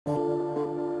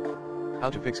How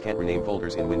to fix can't rename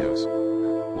folders in Windows.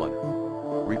 1.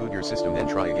 Reboot your system, then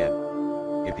try again.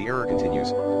 If the error continues,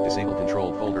 disable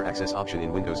controlled folder access option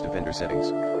in Windows Defender settings.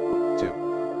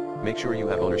 2. Make sure you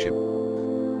have ownership.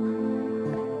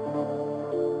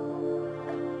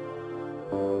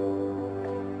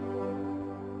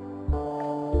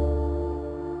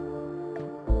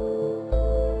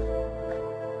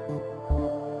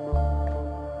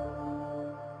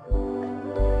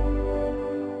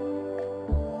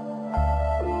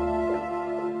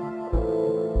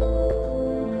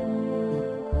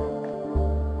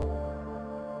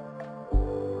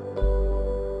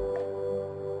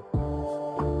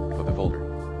 The folder.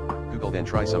 Google, then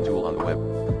try some tool on the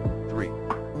web. 3.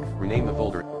 Rename the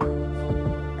folder.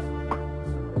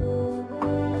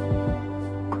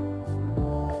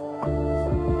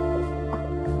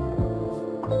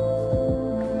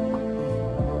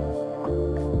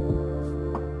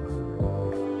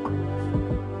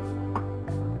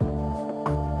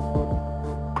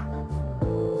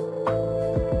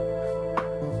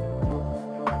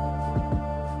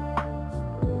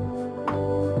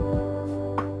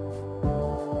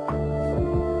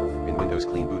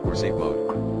 Clean boot or safe mode.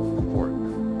 4.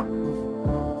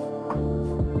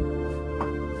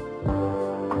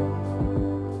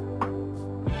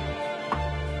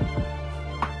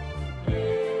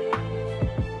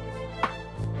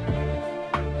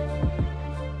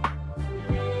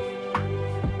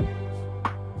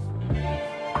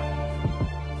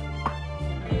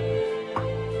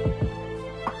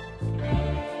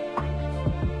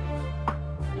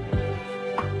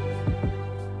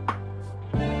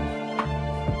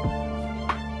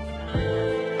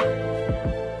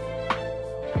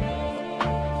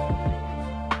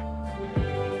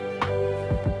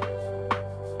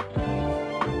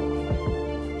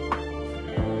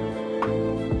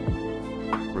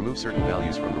 Remove certain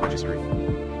values from the registry.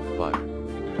 5.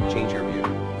 Change your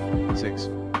view. 6.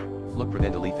 Look for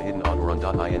then delete the hidden on or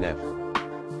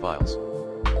on.inf files.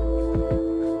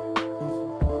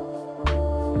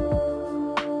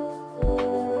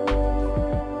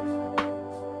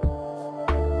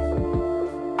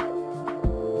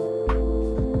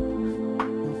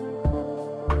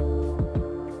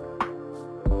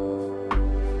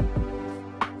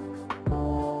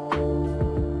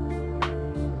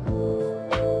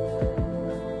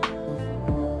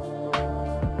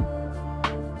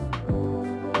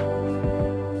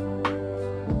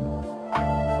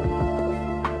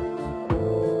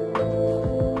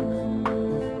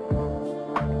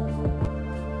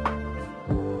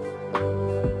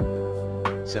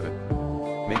 Seven.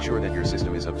 Make sure that your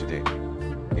system is up to date.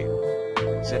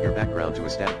 8. Set your background to a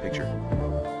static picture.